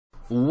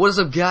What is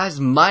up, guys?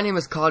 My name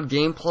is COD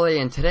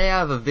Gameplay, and today I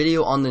have a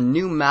video on the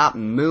new map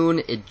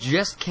Moon. It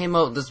just came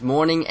out this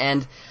morning,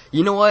 and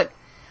you know what?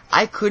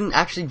 I couldn't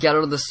actually get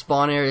out of the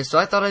spawn area, so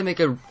I thought I'd make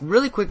a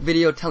really quick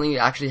video telling you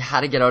actually how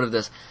to get out of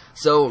this.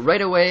 So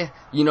right away,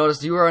 you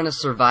notice you are in a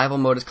survival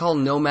mode. It's called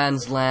No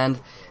Man's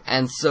Land,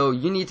 and so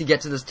you need to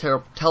get to this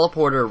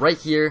teleporter right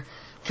here,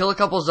 kill a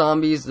couple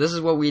zombies. This is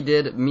what we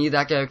did, me,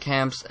 that guy who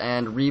camps,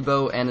 and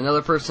Rebo, and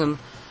another person.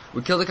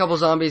 We killed a couple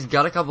zombies,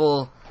 got a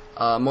couple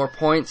more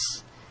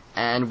points,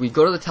 and we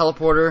go to the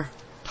teleporter,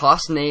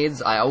 toss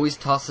nades. I always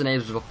toss the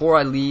nades before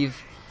I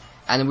leave,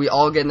 and then we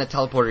all get in the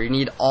teleporter. You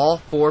need all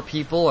 4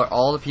 people, or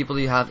all the people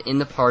you have in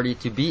the party,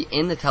 to be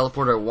in the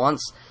teleporter at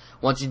once.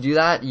 Once you do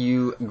that,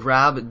 you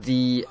grab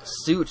the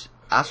suit,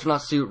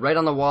 astronaut suit, right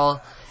on the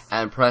wall,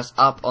 and press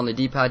up on the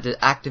D-pad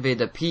to activate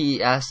the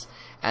PES,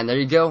 and there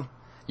you go.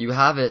 You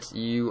have it.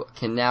 You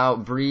can now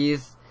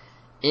breathe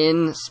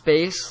in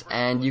space,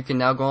 and you can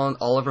now go on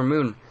all over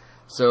Moon.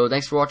 So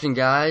thanks for watching,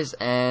 guys,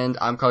 and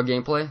I'm COD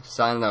Gameplay,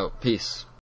 signing out. Peace.